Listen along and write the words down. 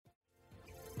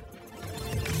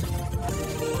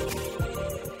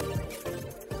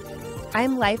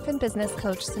I'm life and business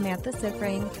coach Samantha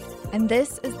Sivring, and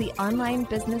this is the Online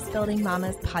Business Building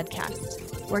Mamas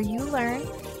podcast, where you learn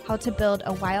how to build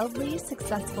a wildly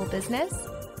successful business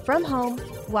from home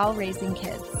while raising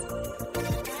kids.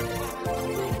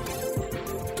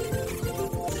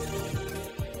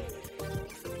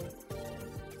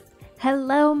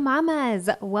 Hello, mamas.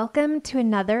 Welcome to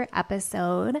another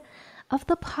episode of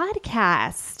the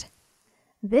podcast.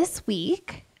 This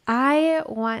week, I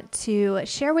want to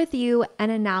share with you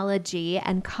an analogy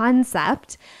and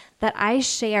concept that I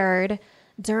shared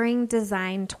during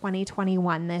Design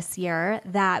 2021 this year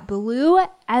that blew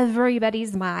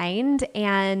everybody's mind.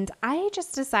 And I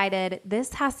just decided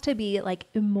this has to be like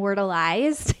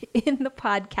immortalized in the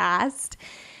podcast,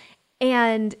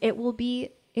 and it will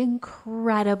be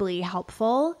incredibly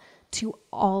helpful to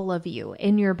all of you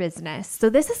in your business. So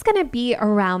this is going to be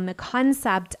around the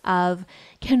concept of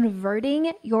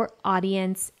converting your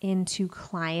audience into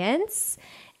clients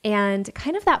and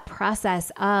kind of that process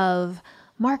of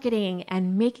marketing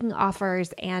and making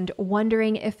offers and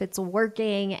wondering if it's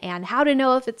working and how to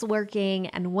know if it's working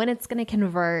and when it's going to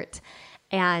convert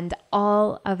and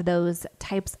all of those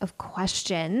types of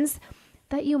questions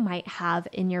that you might have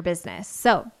in your business.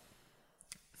 So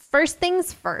first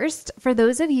things first, for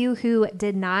those of you who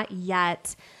did not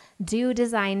yet do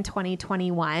Design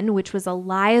 2021, which was a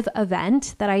live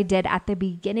event that I did at the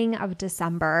beginning of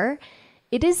December,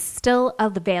 it is still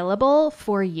available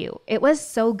for you. It was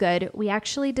so good. We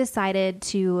actually decided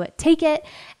to take it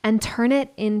and turn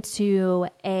it into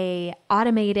an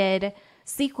automated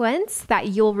sequence that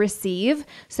you'll receive.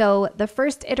 So the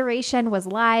first iteration was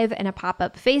live in a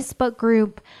pop-up Facebook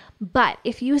group. But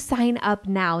if you sign up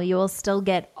now, you will still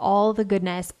get all the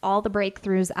goodness, all the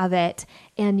breakthroughs of it,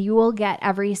 and you will get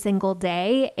every single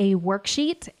day a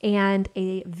worksheet and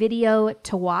a video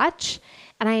to watch.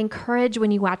 And I encourage when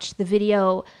you watch the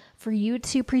video for you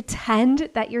to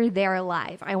pretend that you're there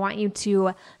live. I want you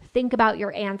to think about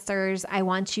your answers. I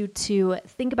want you to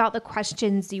think about the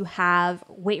questions you have,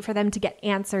 wait for them to get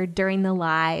answered during the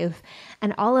live,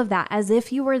 and all of that as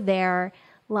if you were there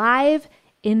live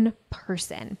in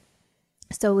person.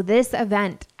 So this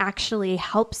event actually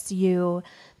helps you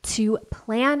to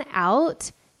plan out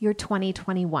your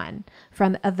 2021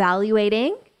 from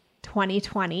evaluating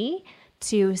 2020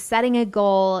 to setting a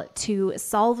goal to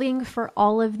solving for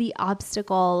all of the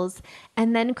obstacles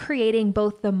and then creating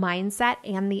both the mindset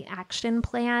and the action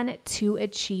plan to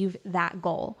achieve that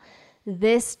goal.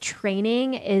 This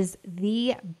training is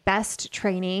the best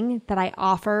training that I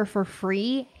offer for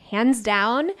free, hands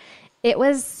down. It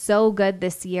was so good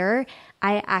this year.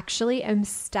 I actually am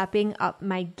stepping up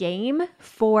my game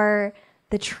for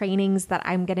the trainings that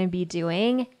I'm going to be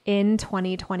doing in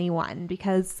 2021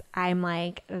 because I'm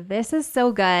like, this is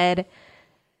so good.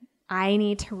 I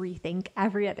need to rethink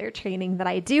every other training that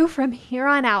I do from here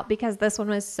on out because this one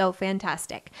was so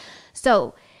fantastic.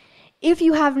 So if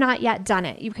you have not yet done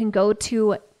it, you can go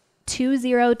to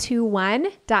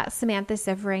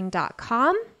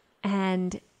 2021.samanthasivering.com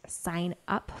and sign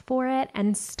up for it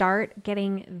and start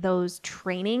getting those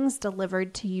trainings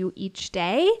delivered to you each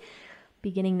day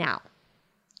beginning now.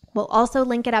 We'll also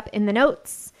link it up in the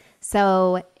notes.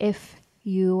 So if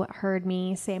you heard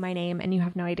me say my name and you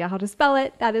have no idea how to spell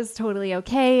it, that is totally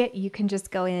okay. You can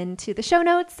just go into the show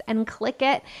notes and click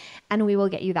it and we will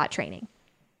get you that training.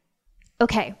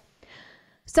 Okay.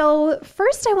 So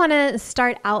first I want to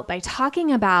start out by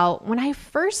talking about when I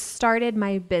first started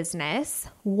my business,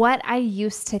 what I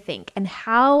used to think and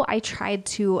how I tried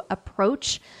to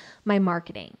approach my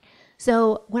marketing.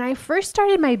 So when I first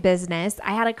started my business,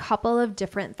 I had a couple of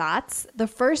different thoughts. The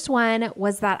first one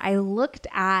was that I looked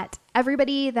at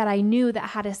everybody that I knew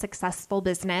that had a successful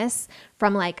business,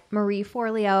 from like Marie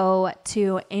Forleo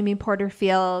to Amy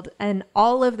Porterfield and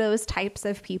all of those types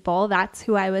of people. That's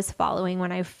who I was following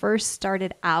when I first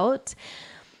started out.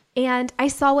 And I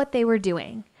saw what they were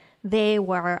doing. They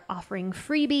were offering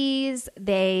freebies,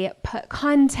 they put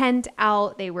content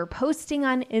out, they were posting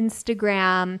on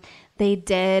Instagram, they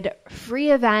did free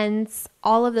events,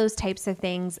 all of those types of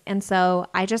things. And so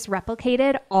I just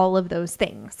replicated all of those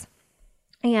things.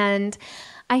 And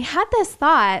I had this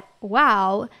thought,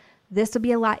 wow, this would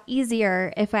be a lot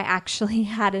easier if I actually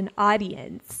had an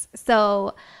audience.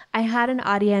 So I had an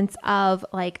audience of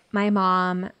like my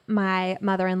mom, my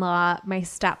mother-in-law, my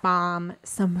stepmom,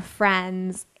 some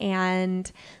friends,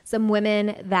 and some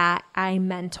women that I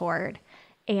mentored.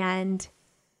 And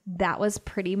that was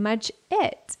pretty much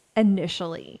it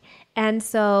initially. And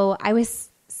so I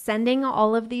was sending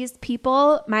all of these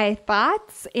people my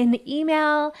thoughts in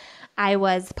email. I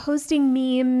was posting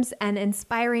memes and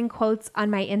inspiring quotes on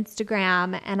my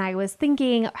Instagram, and I was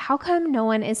thinking, how come no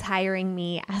one is hiring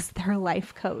me as their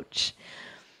life coach?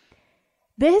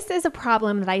 This is a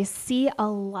problem that I see a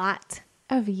lot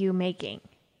of you making,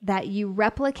 that you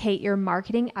replicate your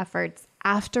marketing efforts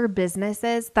after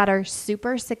businesses that are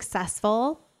super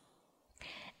successful,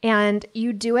 and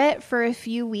you do it for a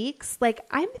few weeks. Like,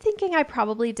 I'm thinking I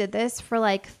probably did this for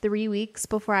like 3 weeks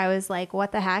before I was like,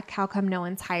 what the heck? How come no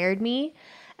one's hired me?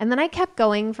 And then I kept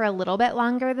going for a little bit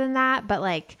longer than that, but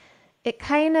like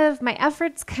my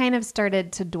efforts kind of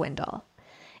started to dwindle.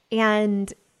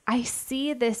 And I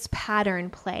see this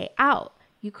pattern play out.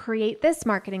 You create this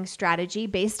marketing strategy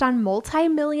based on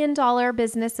multi-million-dollar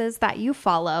businesses that you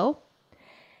follow,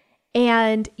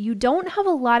 and you don't have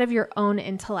a lot of your own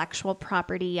intellectual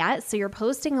property yet. So you're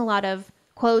posting a lot of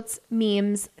quotes,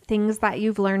 memes, things that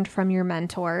you've learned from your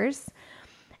mentors.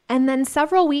 And then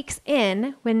several weeks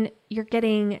in, when you're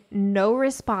getting no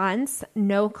response,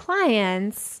 no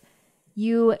clients,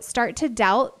 you start to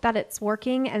doubt that it's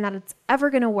working and that it's ever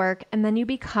going to work. And then you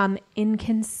become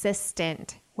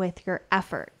inconsistent with your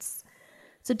efforts.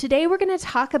 So today we're going to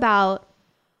talk about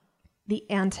the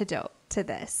antidote to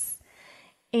this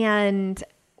and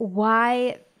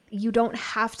why you don't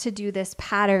have to do this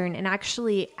pattern, and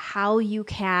actually how you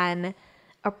can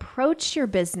approach your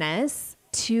business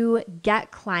to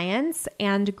get clients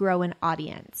and grow an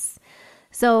audience.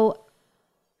 So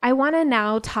I want to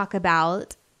now talk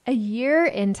about a year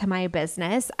into my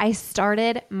business, I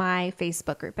started my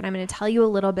Facebook group, and I'm going to tell you a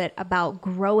little bit about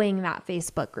growing that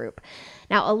Facebook group.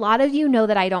 Now, a lot of you know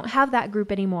that I don't have that group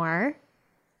anymore.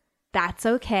 That's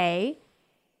okay.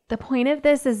 The point of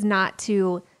this is not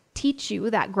to teach you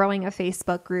that growing a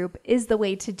Facebook group is the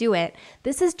way to do it.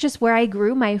 This is just where I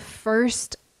grew my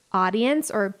first audience,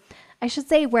 or I should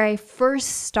say where I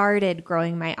first started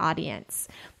growing my audience.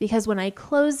 Because when I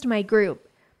closed my group,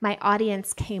 my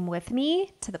audience came with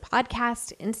me to the podcast,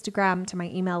 to Instagram, to my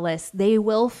email list. They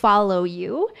will follow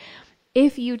you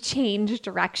if you change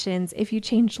directions, if you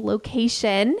change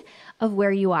location of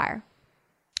where you are.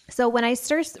 So when I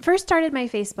first started my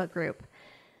Facebook group,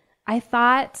 I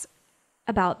thought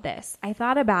about this. I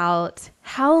thought about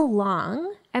how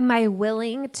long am I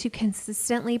willing to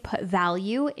consistently put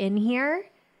value in here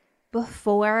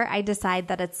before I decide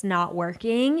that it's not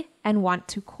working and want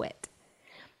to quit.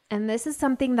 And this is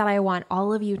something that I want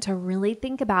all of you to really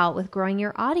think about with growing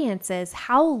your audiences.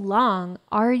 How long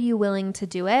are you willing to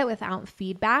do it without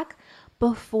feedback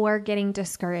before getting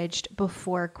discouraged,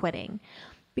 before quitting?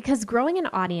 Because growing an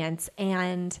audience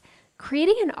and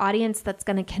creating an audience that's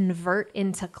going to convert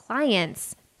into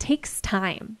clients takes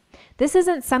time. This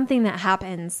isn't something that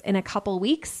happens in a couple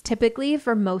weeks, typically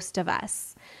for most of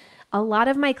us. A lot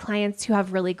of my clients who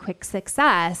have really quick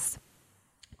success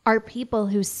are people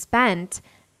who spent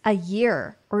a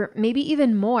year or maybe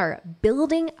even more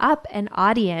building up an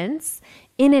audience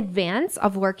in advance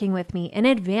of working with me, in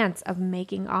advance of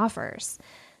making offers.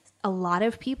 A lot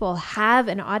of people have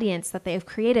an audience that they've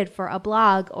created for a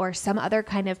blog or some other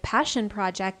kind of passion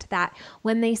project that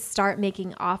when they start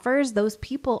making offers, those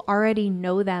people already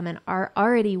know them and are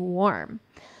already warm.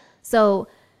 So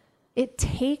it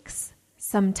takes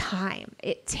some time.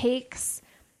 It takes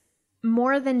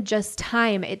more than just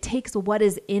time. It takes what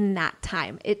is in that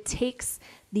time. It takes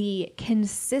the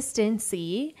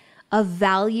consistency of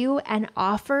value and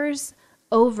offers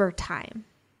over time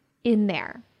in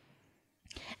there.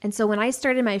 And so when I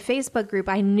started my Facebook group,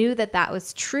 I knew that that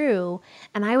was true,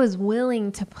 and I was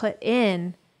willing to put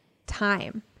in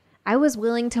time. I was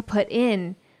willing to put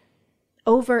in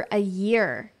over a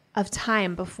year of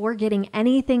time before getting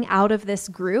anything out of this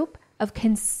group, of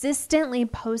consistently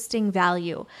posting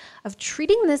value, of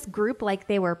treating this group like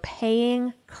they were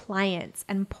paying clients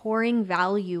and pouring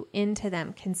value into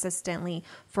them consistently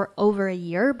for over a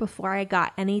year before I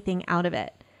got anything out of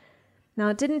it. Now,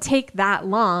 it didn't take that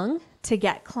long to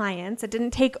get clients. It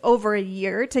didn't take over a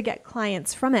year to get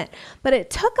clients from it, but it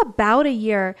took about a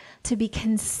year to be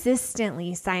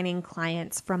consistently signing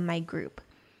clients from my group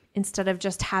instead of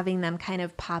just having them kind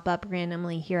of pop up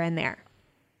randomly here and there.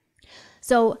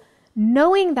 So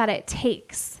knowing that it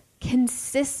takes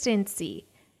consistency,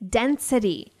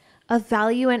 density of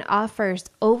value and offers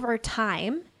over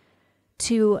time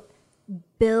to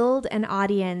build an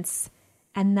audience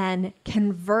and then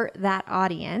convert that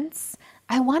audience,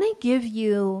 I want to give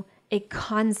you a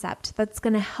concept that's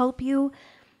going to help you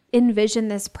envision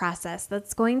this process,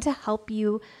 that's going to help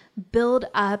you build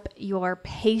up your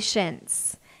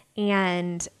patience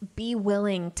and be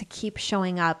willing to keep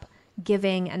showing up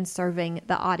giving and serving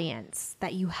the audience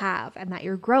that you have and that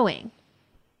you're growing.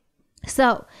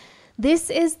 So this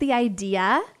is the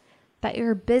idea that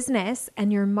your business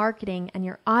and your marketing and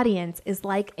your audience is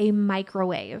like a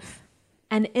microwave.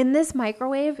 And in this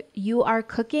microwave, you are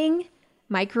cooking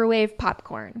microwave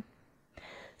popcorn.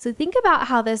 So think about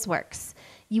how this works.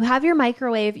 You have your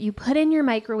microwave, you put in your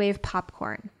microwave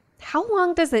popcorn. How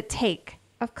long does it take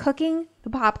of cooking the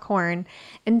popcorn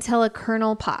until a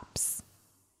kernel pops?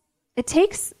 It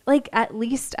takes like at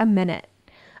least a minute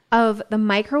of the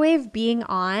microwave being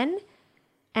on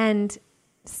and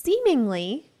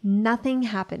seemingly nothing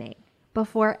happening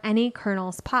before any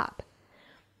kernels pop.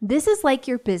 This is like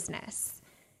your business.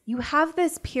 You have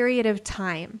this period of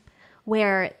time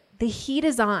where the heat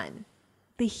is on.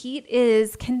 The heat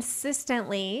is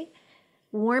consistently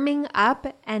warming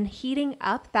up and heating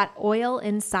up that oil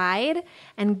inside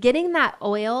and getting that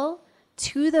oil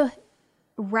to the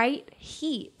right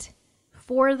heat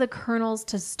for the kernels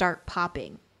to start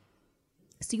popping.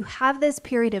 So you have this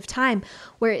period of time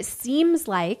where it seems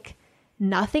like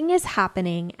nothing is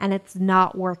happening and it's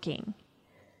not working.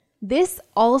 This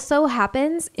also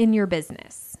happens in your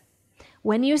business.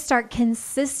 When you start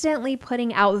consistently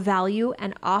putting out value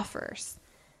and offers,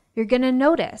 you're going to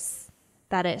notice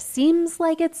that it seems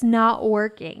like it's not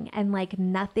working and like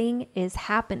nothing is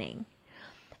happening.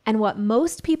 And what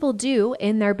most people do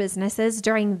in their businesses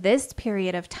during this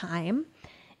period of time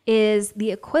is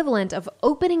the equivalent of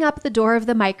opening up the door of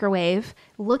the microwave,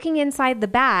 looking inside the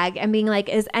bag and being like,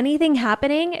 is anything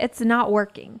happening? It's not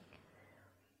working.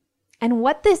 And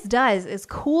what this does is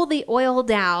cool the oil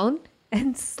down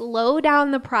and slow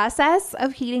down the process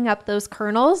of heating up those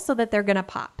kernels so that they're going to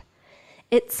pop.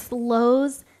 It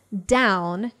slows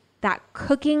down that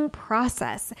cooking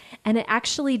process, and it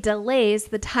actually delays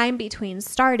the time between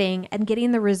starting and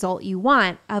getting the result you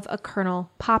want of a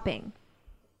kernel popping.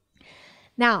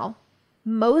 Now,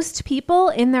 most people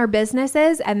in their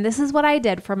businesses, and this is what I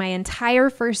did for my entire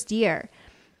first year,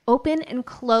 open and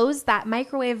close that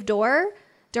microwave door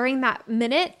during that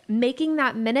minute, making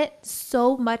that minute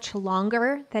so much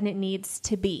longer than it needs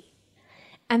to be.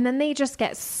 And then they just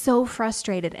get so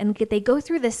frustrated and they go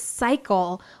through this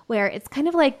cycle where it's kind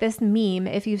of like this meme.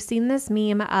 If you've seen this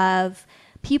meme of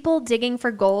people digging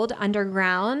for gold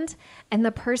underground and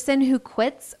the person who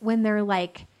quits when they're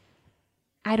like,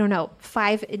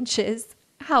 5 inches,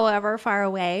 however far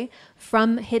away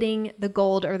from hitting the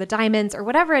gold or the diamonds or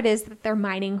whatever it is that they're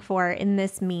mining for in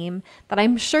this meme that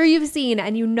I'm sure you've seen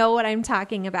and you know what I'm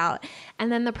talking about. And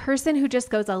then the person who just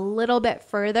goes a little bit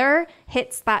further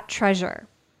hits that treasure.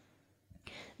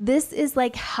 This is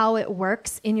like how it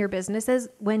works in your businesses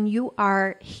when you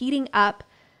are heating up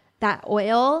that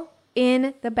oil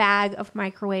in the bag of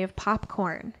microwave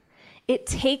popcorn. It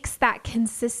takes that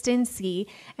consistency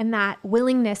and that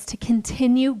willingness to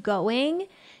continue going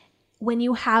when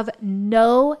you have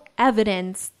no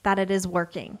evidence that it is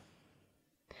working.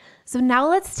 So now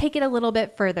let's take it a little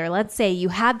bit further. Let's say you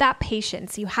had that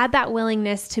patience, you had that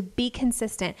willingness to be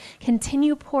consistent,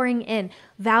 continue pouring in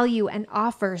value and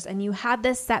offers, and you had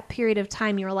this set period of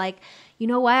time. You were like, you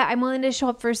know what? I'm willing to show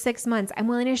up for 6 months. I'm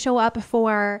willing to show up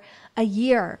for a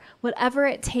year. Whatever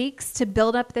it takes to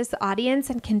build up this audience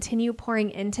and continue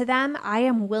pouring into them, I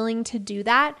am willing to do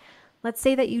that. Let's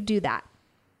say that you do that,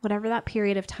 whatever that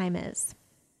period of time is.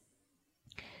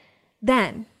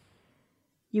 Then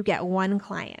you get one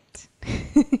client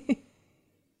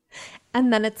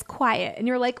and then it's quiet and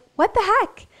you're like, what the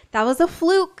heck? That was a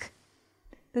fluke.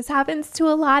 This happens to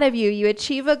a lot of you. You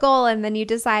achieve a goal and then you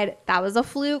decide that was a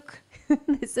fluke.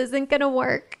 This isn't going to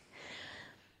work.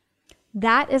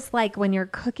 That is like when you're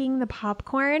cooking the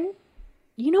popcorn,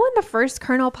 you know, when the first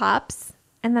kernel pops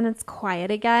and then it's quiet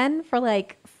again for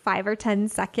like 5 or 10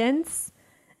 seconds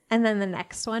and then the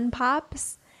next one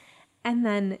pops. And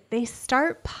then they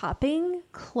start popping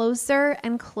closer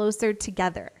and closer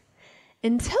together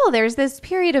until there's this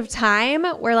period of time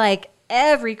where like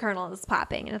every kernel is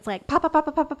popping and it's like pop, pop, pop,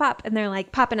 pop, pop, pop, pop. And they're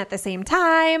like popping at the same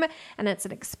time. And it's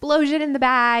an explosion in the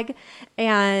bag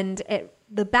and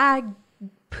the bag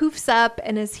poofs up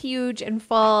and is huge and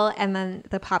full. And then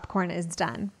the popcorn is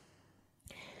done.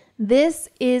 This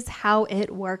is how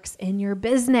it works in your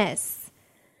business.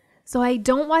 So I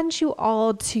don't want you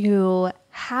all to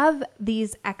have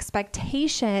these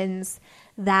expectations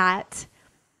that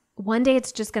one day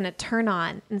it's just going to turn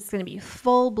on and it's going to be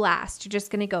full blast. You're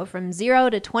just going to go from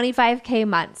 0 to 25K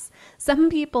months. Some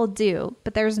people do,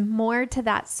 but there's more to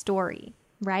that story,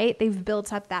 right? They've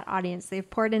built up that audience. They've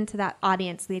poured into that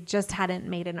audience. They just hadn't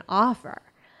made an offer.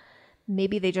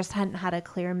 Maybe they just hadn't had a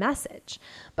clear message.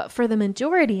 But for the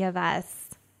majority of us,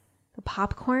 the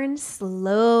popcorn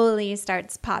slowly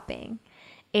starts popping.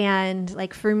 And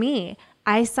like for me,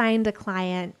 I signed a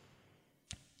client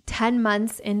 10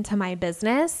 months into my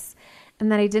business,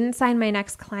 and then I didn't sign my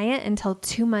next client until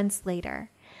 2 months later.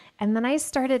 And then I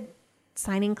started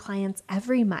signing clients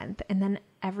every month and then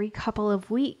every couple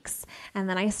of weeks. And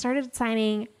then I started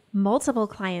signing multiple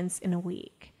clients in a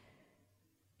week.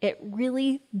 It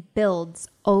really builds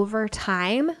over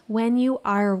time when you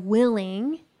are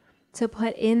willing to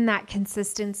put in that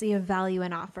consistency of value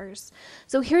and offers.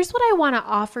 So here's what I want to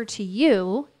offer to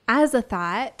you as a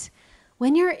thought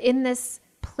when you're in this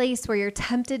place where you're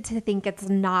tempted to think it's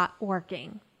not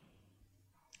working.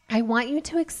 I want you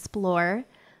to explore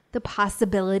the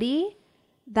possibility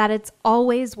that it's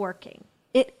always working.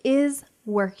 It is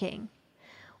working.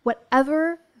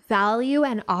 Whatever value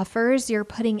and offers you're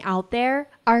putting out there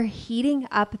are heating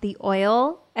up the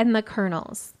oil and the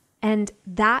kernels. And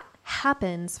that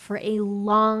happens for a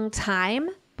long time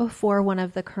before one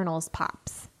of the kernels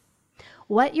pops.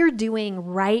 What you're doing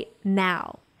right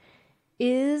now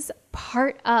is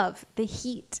part of the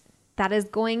heat that is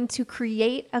going to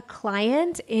create a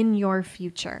client in your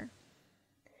future.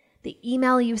 The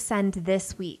email you send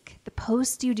this week, the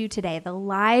post you do today, the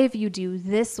live you do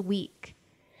this week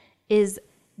is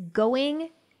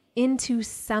going into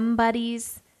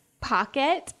somebody's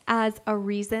pocket as a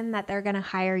reason that they're going to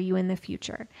hire you in the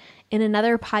future. In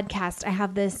another podcast, I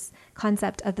have this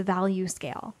concept of the value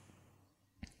scale.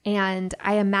 And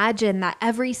I imagine that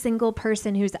every single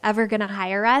person who's ever going to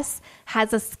hire us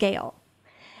has a scale.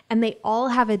 And they all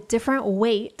have a different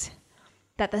weight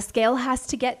that the scale has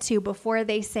to get to before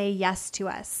they say yes to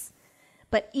us.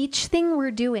 But each thing we're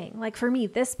doing, like for me,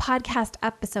 this podcast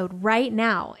episode right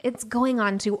now, it's going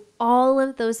on to all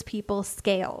of those people's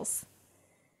scales.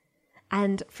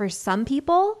 And for some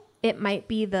people, it might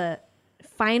be the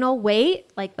final weight,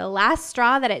 like the last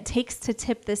straw that it takes to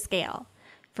tip the scale.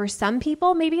 For some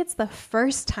people, maybe it's the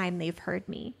first time they've heard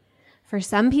me. For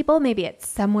some people, maybe it's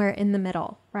somewhere in the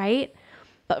middle, right?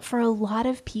 But for a lot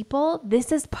of people,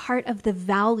 this is part of the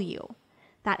value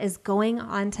that is going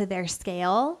onto their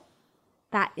scale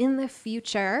that in the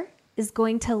future is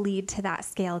going to lead to that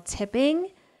scale tipping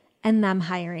and them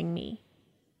hiring me.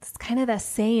 It's kind of the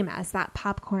same as that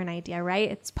popcorn idea, right?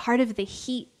 It's part of the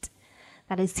heat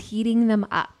that is heating them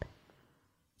up.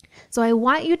 So I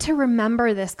want you to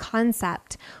remember this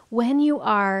concept when you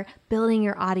are building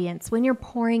your audience, when you're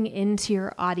pouring into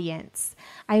your audience.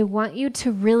 I want you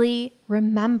to really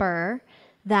remember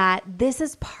that this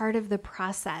is part of the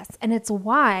process. And it's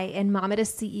why in Mama to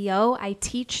CEO, I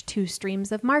teach 2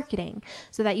 streams of marketing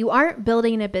so that you aren't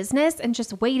building a business and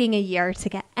just waiting a year to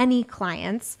get any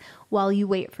clients while you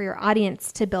wait for your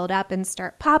audience to build up and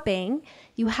start popping.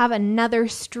 You have another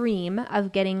stream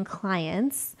of getting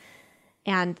clients.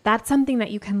 And that's something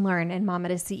that you can learn in Mama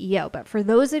to CEO. But for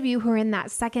those of you who are in that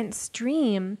second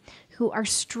stream who are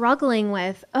struggling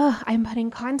with, I'm putting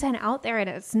content out there and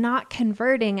it's not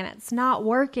converting and it's not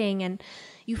working, and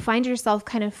you find yourself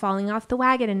kind of falling off the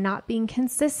wagon and not being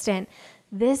consistent,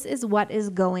 this is what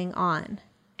is going on.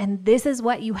 And this is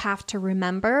what you have to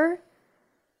remember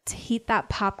to heat that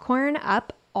popcorn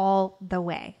up all the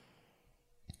way.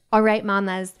 All right,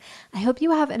 mamas, I hope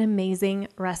you have an amazing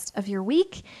rest of your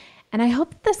week. And I hope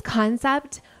that this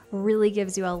concept really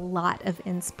gives you a lot of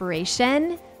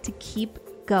inspiration to keep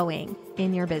going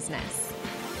in your business.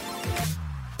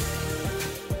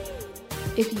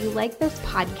 If you like this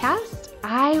podcast,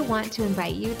 I want to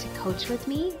invite you to coach with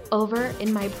me over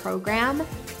in my program,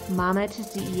 Mama to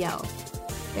CEO.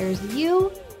 There's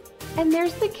you, and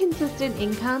there's the consistent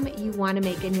income you want to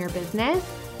make in your business,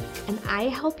 and I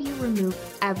help you remove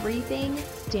everything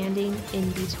standing in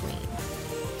between.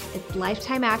 It's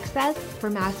lifetime access for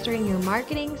mastering your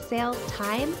marketing, sales,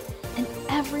 time, and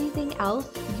everything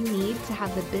else you need to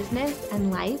have the business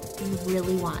and life you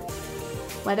really want.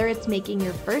 Whether it's making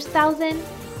your first 1,000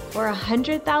 or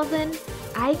 100,000,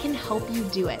 I can help you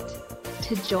do it.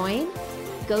 To join,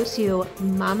 go to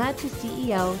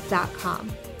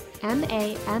mamatoceo.com,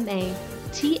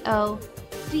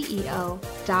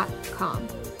 mamatoceo.com.